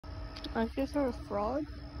I just heard a frog.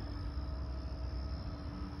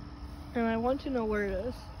 And I want to know where it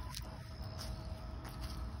is.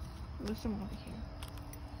 There's some over here.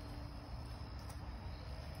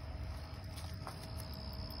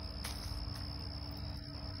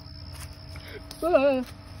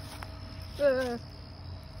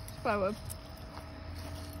 Spiderweb.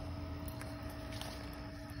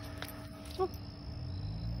 Oh.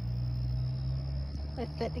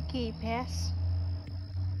 Let's let the key pass.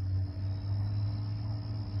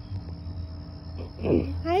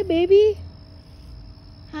 Hi, baby.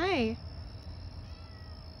 Hi.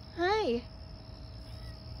 Hi.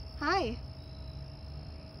 Hi.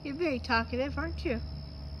 You're very talkative, aren't you?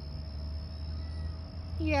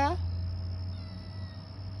 Yeah.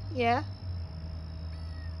 Yeah.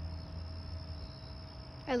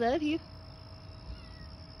 I love you.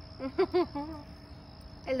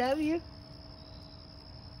 I love you.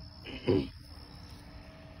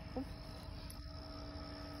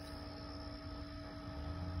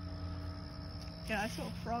 Yeah, I saw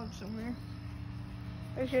a frog somewhere.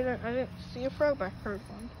 I didn't see a frog, but I heard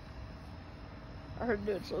one. I heard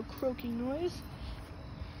its little croaking noise.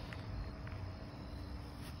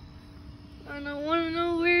 I don't want to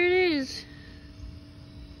know where it is.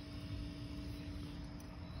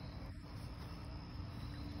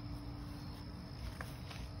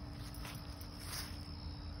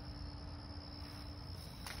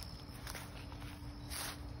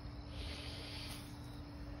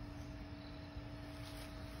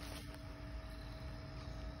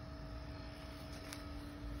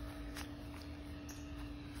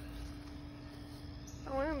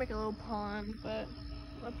 I want to make a little pond, but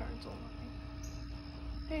my parents won't let me.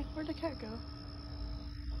 Hey, where'd the cat go?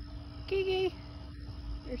 Gigi!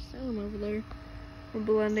 There's Sam over there. We're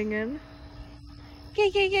blending in.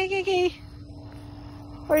 Gigi!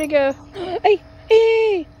 Where'd he go? Hey!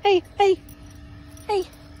 Hey! Hey! Hey! Hey!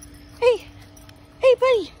 Hey! Hey,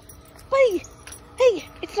 buddy! Buddy! Hey!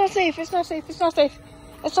 It's not safe! It's not safe! It's not safe!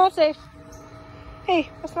 It's not safe! Hey!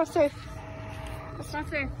 It's not safe! It's not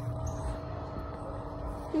safe!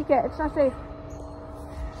 You get, it's not safe.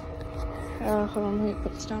 Hold on, let me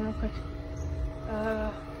put this down real quick.